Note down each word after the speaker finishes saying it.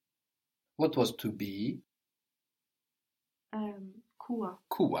What was to be? Kuwa.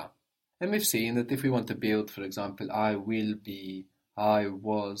 Kuwa. And we've seen that if we want to build, for example, I will be, I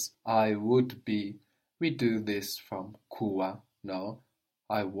was, I would be, we do this from kuwa, no?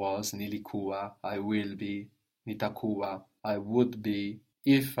 I was, nilikuwa, I will be, nitakuwa, I would be,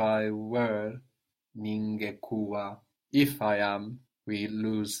 if I were, ningekuwa, if I am, we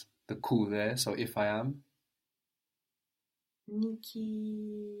lose the ku there, so if I am,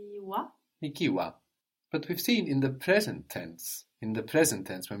 Nikiwa. nikiwa. But we've seen in the present tense,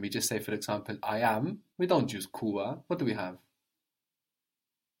 when we just say, for example, I am, we don't use kuwa. What do we have?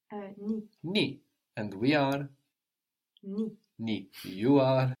 Ni. Ni. And we are? Ni. Ni. You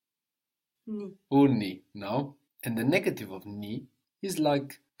are? Ni. Uni. No? And the negative of ni is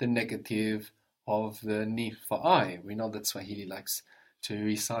like the negative of the ni for I. We know that Swahili likes to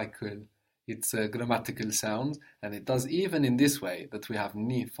recycle its grammatical sounds, and it does even in this way, that we have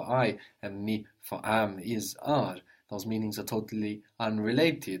ni for I and ni for am, is, are. Those meanings are totally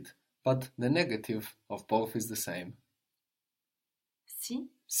unrelated, but the negative of both is the same. Si.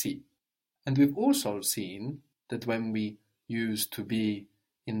 Si. And we've also seen that when we use to be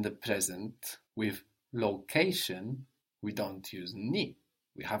in the present with location, we don't use ni.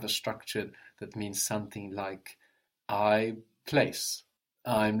 We have a structure that means something like I place.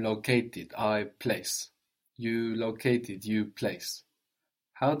 I'm located, I place. You located, you place.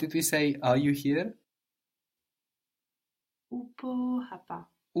 How did we say, are you here? Upo hapa.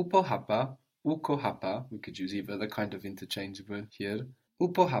 Upo hapa, uko hapa. We could use either, the kind of interchangeable here.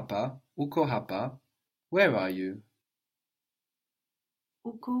 Upo hapa, uko hapa. Where are you?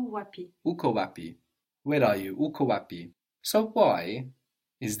 Uko wapi. Uko wapi. Where are you? Uko wapi. So why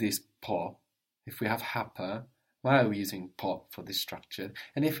is this po? If we have hapa, why are we using po for this structure?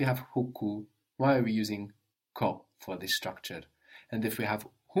 And if we have huku, why are we using ko for this structure? And if we have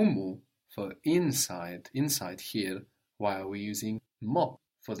humu for inside here, why are we using mo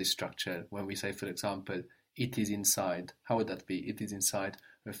for this structure? When we say, for example, it is inside, how would that be? It is inside,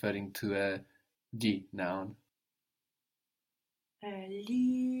 referring to a di noun.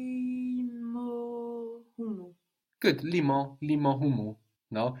 Limo humu. Good, limo humu.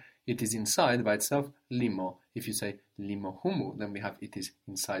 No, it is inside by itself, limo. If you say limo humu, then we have it is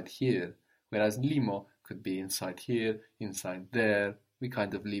inside here. Whereas limo could be inside here, inside there. We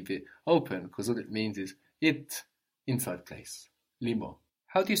kind of leave it open because all it means is it, inside place. Limo.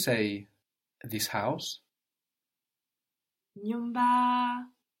 How do you say this house? Nyumba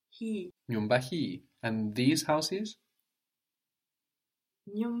hii. Nyumba hii. And these houses?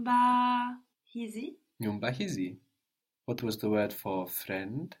 Nyumba hizi. Nyumba hizi. What was the word for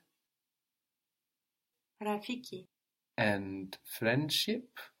friend? Rafiki. And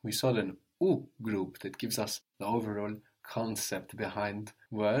friendship? We saw an U group that gives us the overall concept behind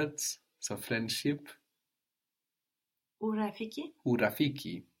words. So friendship. Urafiki.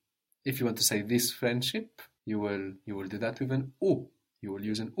 Urafiki. If you want to say this friendship, you will do that with an U. You will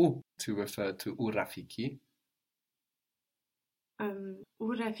use an U to refer to urafiki.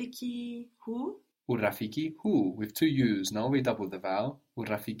 Urafiki who? Urafiki who, with two U's. Now we double the vowel.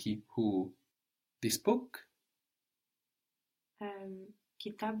 Urafiki who. This book?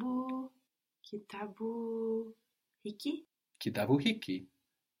 Kitabu hiki. Kitabu hiki.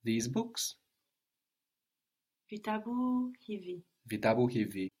 These books? Vitabu hivi. Vitabu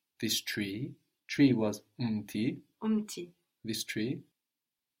hivi. This tree. Tree was mti. Mti. This tree.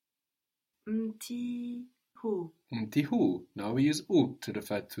 Mti huu. Mti huu. Now we use u to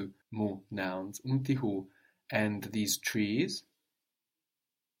refer to mu nouns. Mti huu. And these trees?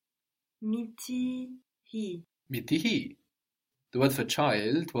 Miti hii. Miti hii. The word for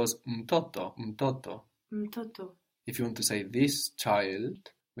child was mtoto. Mtoto. Mtoto. If you want to say this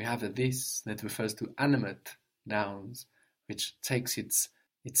child, we have a this that refers to animate nouns, which takes its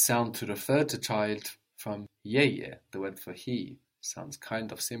sound to refer to child from yeye, the word for he. Sounds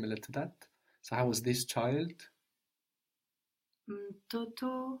kind of similar to that. So how was this child?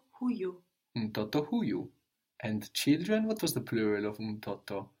 Mtoto huyu. Mtoto huyu. And children, what was the plural of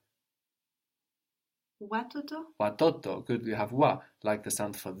mtoto? Watoto. Watoto. Good, we have wa, like the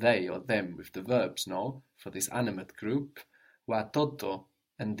sound for they or them with the verbs, no? For this animate group. Watoto.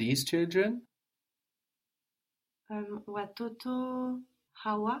 And these children? Watoto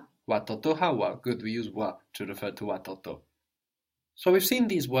hawa. Watoto hawa. Good, we use wa to refer to watoto. So we've seen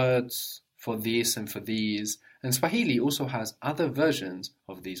these words for this and for these, and Swahili also has other versions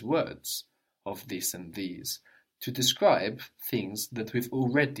of these words, of this and these, to describe things that we've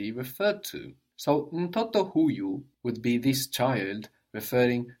already referred to. So mtoto huyu would be this child,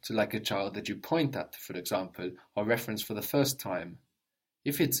 referring to like a child that you point at, for example, or reference for the first time.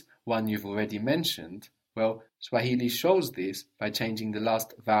 If it's one you've already mentioned, well, Swahili shows this by changing the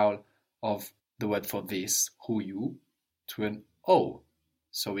last vowel of the word for this, huyu, to an O.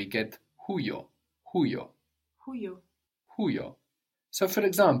 So we get huyo, huyo, Huyo. huyo. So for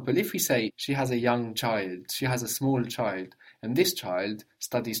example, if we say she has a young child, she has a small child, and this child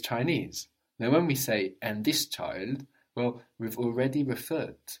studies Chinese. Now when we say and this child, well, we've already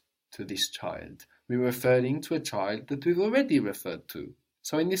referred to this child. We're referring to a child that we've already referred to.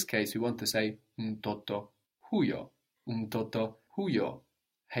 So in this case, we want to say mtoto huyo, mtoto huyo,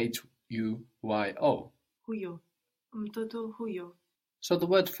 Huyo. Huyo. Mtoto huyo. So the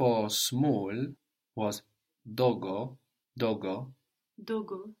word for small was dogo, dogo,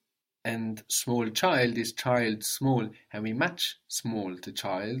 Dogo. and small child is child small, and we match small to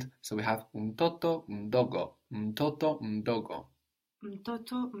child, so we have mtoto mdogo, mtoto mdogo.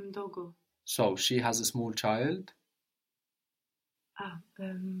 Mtoto mdogo. So she has a small child.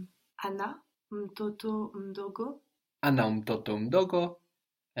 Ana. Mtoto mdogo. Ana mtoto mdogo,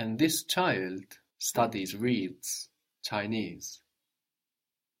 and this child reads Chinese.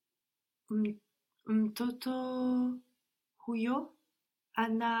 Mtoto huyo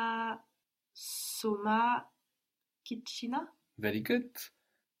anasoma Kichina. Very good.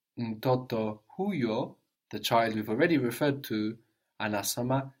 Mtoto huyo, the child we've already referred to,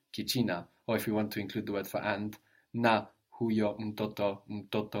 anasoma Kichina. Or if we want to include the word for and, na huyo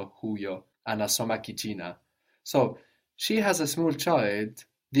mtoto huyo anasoma Kichina. So she has a small child.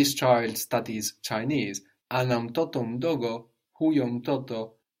 This child studies Chinese. Ana mtoto mdogo, huyo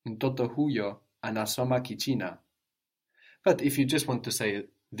mtoto huyo anasoma Kichina. But if you just want to say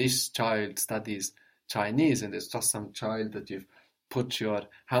this child studies Chinese and it's just some child that you've put your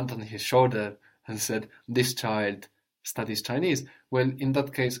hand on his shoulder and said this child studies Chinese, well, in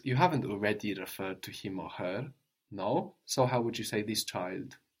that case, you haven't already referred to him or her, no? So how would you say this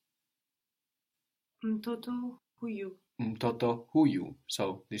child? Mtoto huyu. Mtoto huyu.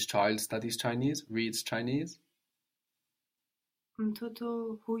 So this child studies Chinese, reads Chinese.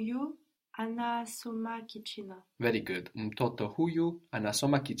 Mtoto huyu anasoma Kichina. Very good. Mtoto huyu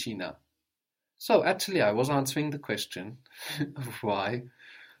anasoma Kichina. So actually I was answering the question of why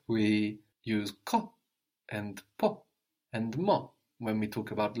we use ko and po and mo when we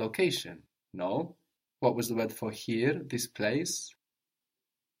talk about location. No? What was the word for here, this place?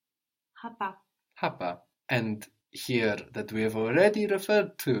 Hapa. Hapa. And here that we have already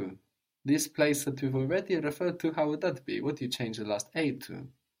referred to. This place that we've already referred to, how would that be? What do you change the last A to?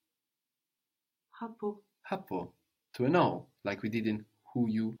 Hapo. Hapo. To an O, like we did in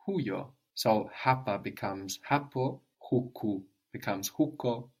huyu, huyo. So hapa becomes hapo, huku becomes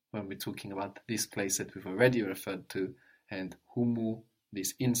huko when we're talking about this place that we've already referred to, and humu,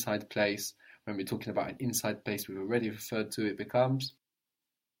 this inside place. When we're talking about an inside place we've already referred to, it becomes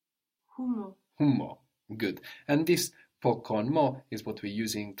Humo. humo. Good. And this pokon mo is what we're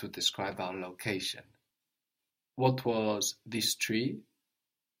using to describe our location. What was this tree?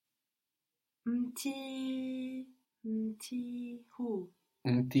 Mti huu.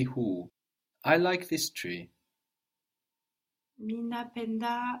 Mti huu. I like this tree.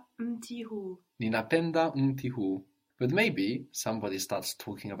 Ninapenda mti huu. Ninapenda mti huu. But maybe somebody starts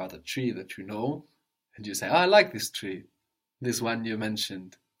talking about a tree that you know, and you say, I like this tree, this one you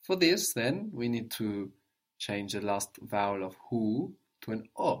mentioned. For this, then, we need to change the last vowel of hu to an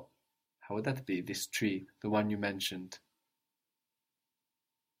o. How would that be, this tree, the one you mentioned?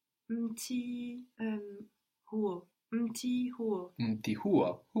 Mti huo. Mti huo. Mti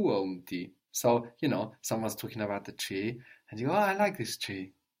huo, huo mti. So, you know, someone's talking about the tree, and you go, I like this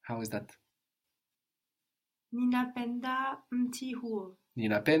tree. How is that? Ninapenda mti huo.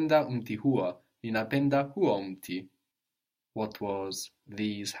 Ninapenda mti huo. Ninapenda huo mti. What was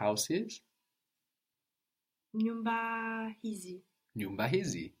these houses? Nyumba hizi. Nyumba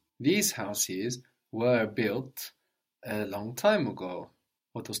hizi. These houses were built a long time ago.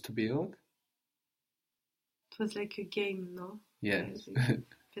 What was to build? It was like a game, no? Yes.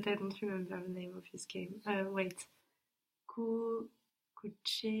 But I don't remember the name of his game. Wait. Kujenga.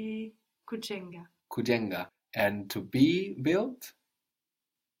 Kujenga. And to be built?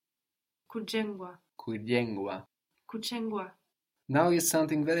 Kujengwa. Kujengwa. Kujengwa. Now you're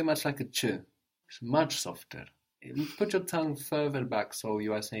sounding very much like a ch. It's much softer. Put your tongue further back so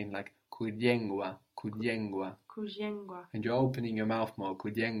you are saying like kujengwa, kujengwa. Kujengwa. And you're opening your mouth more,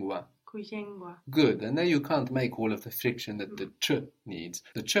 kujengwa. Kujengwa. Good, and then you can't make all of the friction that the ch needs.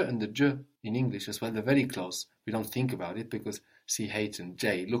 The ch and the j in English as well, they're very close. We don't think about it because ch and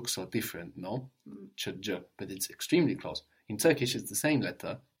j look so different, no? Ch, j, but it's extremely close. In Turkish it's the same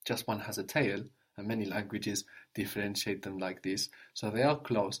letter, just one has a tail and many languages differentiate them like this. So they are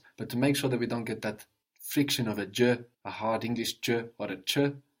close, but to make sure that we don't get that friction of a j, a hard English j or a ch,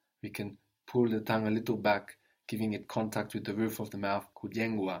 we can pull the tongue a little back, giving it contact with the roof of the mouth,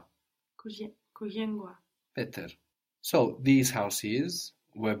 kujengwa. Kujengwa. Better. So these houses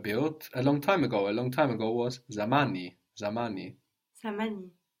were built a long time ago. A long time ago was zamani. Zamani. Zamani.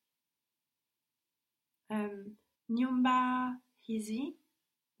 Nyumba hizi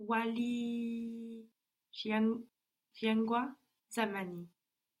walijengwa zamani.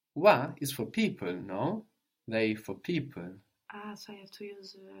 Wa is for people, no? They for people. Ah, so I have to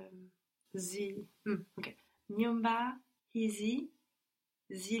use zi. Okay. Nyumba hizi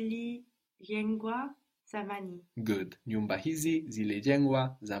zilijengwa zamani. Good. Nyumba hizi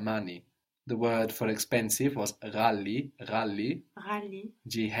zilijengwa zamani. The word for expensive was ghali. Ghali.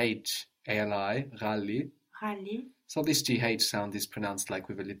 G-H-A-L-I. Ghali. Ghali. So this GH sound is pronounced like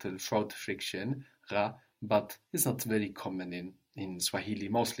with a little throat friction, ra, but it's not very common in Swahili.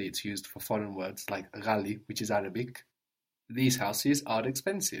 Mostly it's used for foreign words like ghali, which is Arabic. These houses are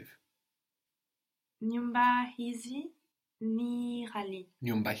expensive. Nyumba hizi ni ghali.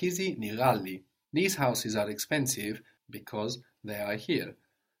 Nyumba hizi ni ghali. These houses are expensive because they are here.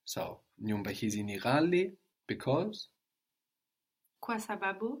 So, nyumba hizi ni ghali because? Kwa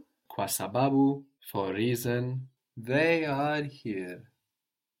sababu. Kwa sababu, for reason. They are here.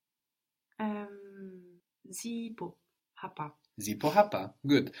 Zipo hapa. Zipo hapa.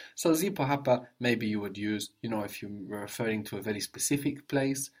 Good. So zipo hapa, maybe you would use, if you're referring to a very specific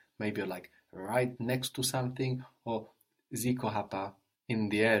place, maybe you're like right next to something, or ziko hapa in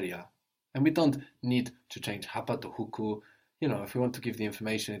the area. And we don't need to change hapa to huku. If we want to give the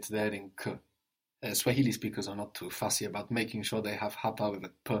information, it's there in k. Swahili speakers are not too fussy about making sure they have hapa with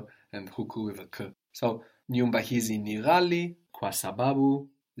a p and huku with a k. So, nyumba hizi ni ghali kwa sababu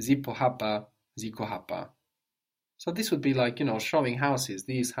zipo hapa, ziko hapa. So this would be like, showing houses,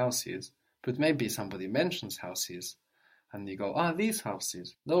 these houses. But maybe somebody mentions houses and you go, these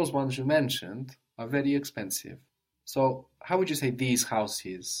houses, those ones you mentioned are very expensive. So how would you say these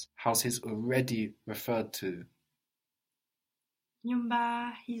houses? Houses already referred to.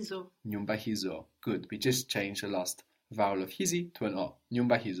 Nyumba hizo. Nyumba hizo. Good. We just changed the last vowel of hizi to an o.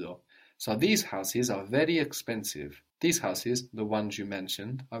 Nyumba hizo. So these houses are very expensive. These houses, the ones you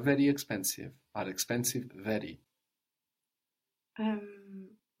mentioned, are very expensive. Are expensive very.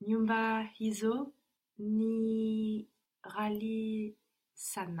 Nyumba hizo ni ghali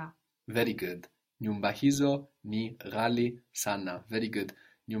sana. Very good. Nyumba hizo ni ghali sana. Very good.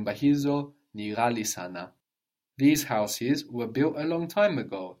 Nyumba hizo ni ghali sana. These houses were built a long time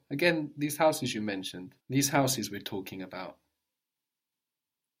ago. Again, these houses you mentioned. These houses we're talking about.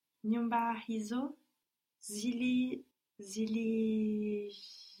 Nyumba hizo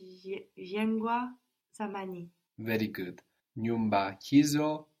zilijengwa zamani. Very good. Nyumba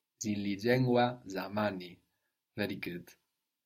hizo zilijengwa zamani. Very good.